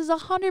 Like, this is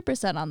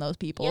 100% on those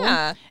people.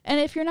 Yeah. And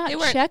if you're not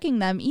checking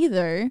them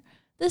either,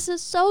 this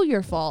is so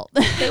your fault.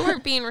 They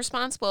weren't being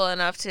responsible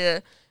enough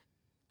to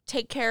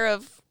take care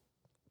of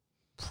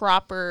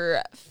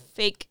proper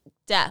fake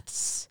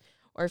deaths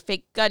or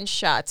fake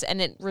gunshots,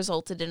 and it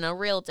resulted in a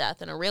real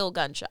death and a real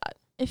gunshot.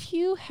 If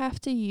you have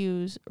to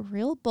use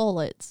real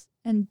bullets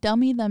and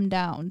dummy them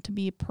down to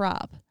be a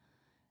prop,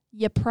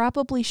 you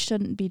probably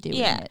shouldn't be doing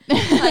it.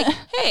 Like,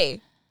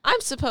 hey, I'm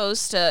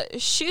supposed to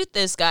shoot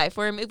this guy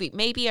for a movie.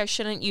 Maybe I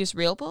shouldn't use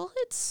real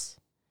bullets?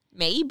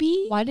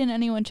 Maybe. Why didn't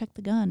anyone check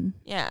the gun?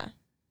 Yeah.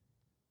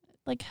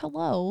 Like,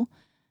 hello.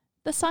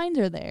 The signs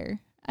are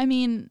there. I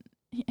mean,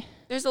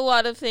 there's a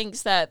lot of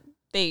things that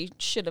they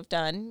should have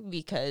done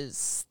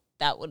because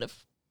that would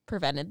have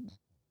prevented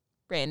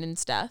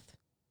Brandon's death.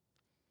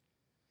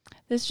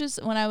 This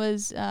just, when I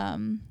was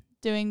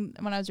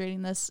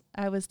reading this,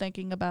 I was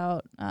thinking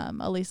about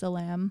Elisa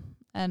Lam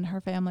and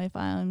her family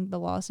filing the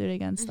lawsuit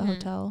against the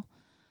hotel.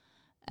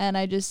 And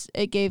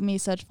it gave me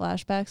such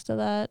flashbacks to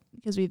that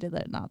because we did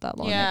that not that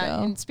long ago.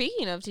 Yeah, and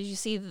speaking of, did you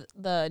see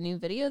the new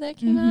video that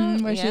came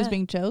out? Where she was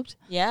being choked?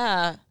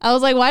 Yeah. I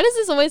was like, why does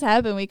this always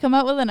happen? We come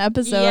out with an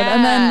episode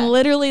and then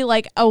literally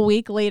like a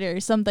week later,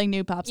 something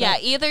new pops up. Yeah,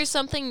 either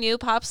something new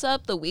pops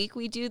up the week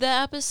we do the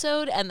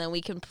episode and then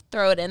we can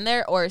throw it in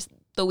there, or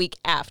the week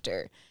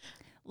after.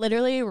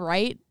 Literally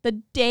right the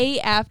day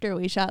after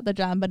we shot the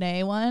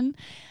JonBenét one,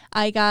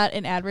 I got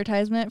an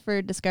advertisement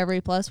for Discovery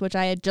Plus, which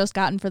I had just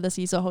gotten for the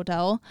Cecil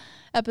Hotel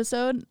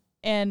episode,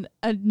 and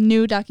a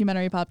new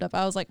documentary popped up.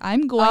 I was like,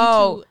 I'm going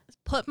to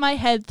put my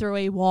head through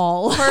a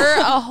wall. For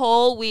a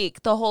whole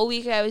week, the whole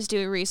week I was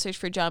doing research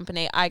for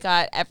JonBenét, I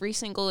got every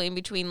single in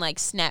between like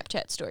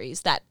Snapchat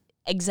stories, that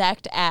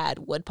exact ad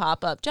would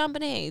pop up.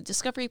 JonBenét,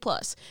 Discovery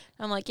Plus.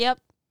 I'm like, yep,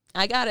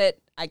 I got it.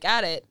 I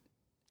got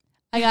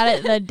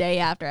it the day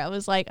after. I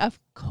was like, of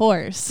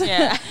course.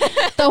 Yeah.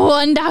 The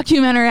one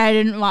documentary I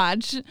didn't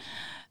watch.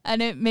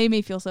 And it made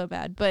me feel so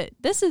bad. But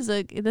this is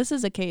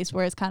a case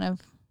where it's kind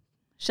of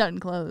shut and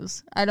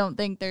close. I don't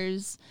think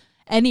there's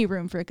any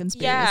room for a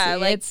conspiracy. Yeah,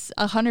 like, it's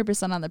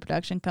 100% on the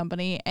production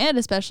company, and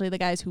especially the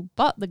guys who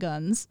bought the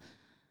guns,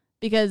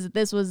 because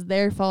this was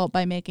their fault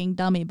by making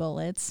dummy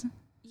bullets.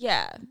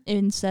 Yeah.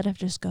 instead of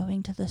just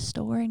going to the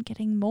store and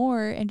getting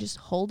more and just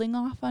holding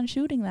off on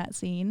shooting that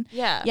scene.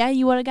 Yeah. Yeah,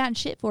 you would have gotten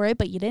shit for it,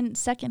 but you didn't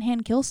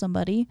secondhand kill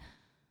somebody.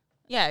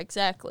 Yeah,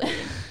 exactly.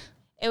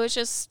 It was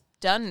just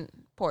done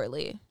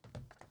poorly.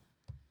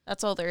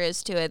 That's all there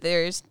is to it.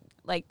 There's,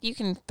 like, you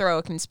can throw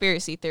a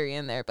conspiracy theory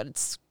in there, but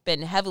it's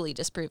been heavily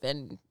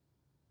disproven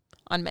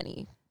on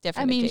many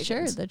different occasions.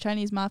 Sure, the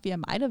Chinese mafia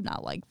might have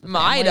not liked the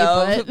Might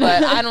family, have,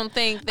 but I don't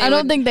think they I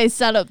don't think they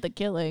set up the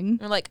killing.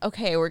 They're like,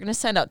 okay, we're going to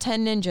send out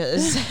 10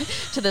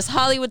 ninjas to this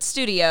Hollywood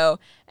studio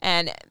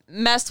and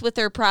mess with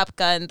their prop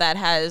gun that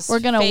has We're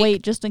going to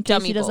wait just in case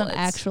dummy he doesn't bullets.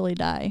 actually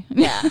die.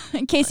 Yeah.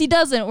 In case he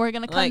doesn't, we're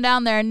going to come Like-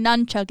 down there and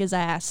nunchuck his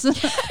ass.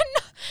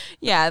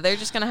 Yeah, they're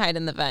just going to hide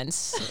in the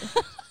vents.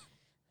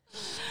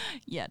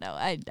 Yeah, no,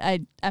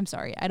 I'm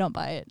sorry. I don't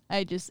buy it.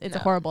 It's a No.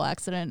 horrible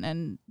accident,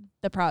 and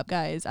the prop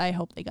guys, I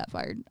hope they got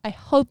fired. I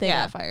hope they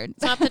Yeah. got fired.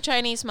 It's not the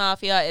Chinese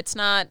mafia. It's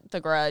not the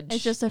Grudge.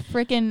 It's just a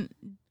freaking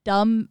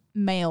dumb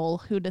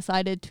male who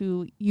decided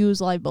to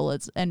use live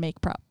bullets and make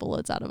prop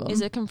bullets out of them.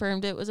 Is it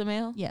confirmed it was a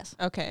male? Yes.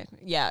 Okay.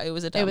 Yeah, it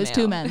was a dumb It was male.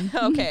 2 men.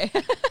 Okay.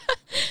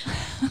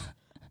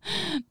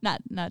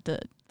 Not to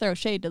throw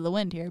shade to the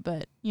wind here,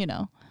 but,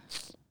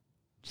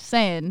 just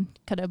saying,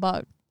 could have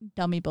bought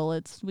dummy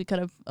bullets. We could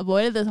have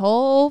avoided this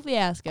whole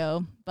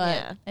fiasco, but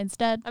Yeah.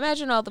 instead,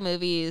 Imagine all the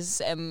movies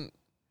and,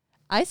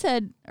 I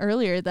said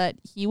earlier that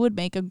he would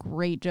make a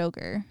great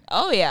Joker.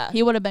 oh, yeah.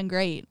 He would have been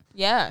great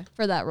Yeah.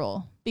 for that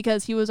role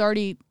because he was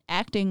already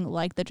acting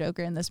like the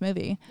Joker in this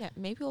movie. Yeah,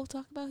 maybe we'll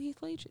talk about Heath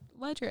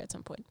Ledger at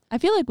some point. I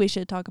feel like we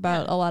should talk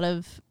about Yeah. a lot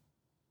of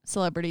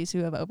celebrities who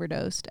have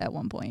overdosed at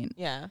one point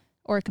Yeah.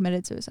 or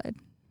committed suicide.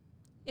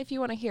 If you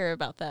want to hear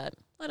about that,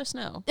 let us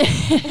know.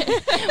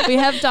 We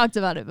have talked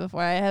about it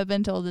before. I have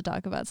been told to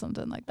talk about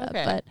something like that.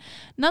 Okay. But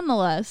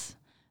nonetheless,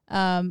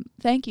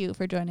 thank you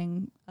for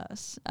joining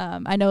us.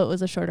 I know it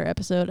was a shorter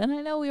episode, and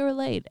I know we were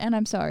late, and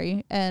I'm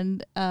sorry.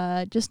 And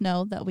just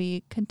know that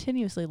we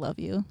continuously love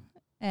you,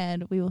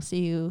 and we will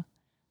see you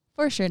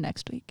for sure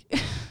next week.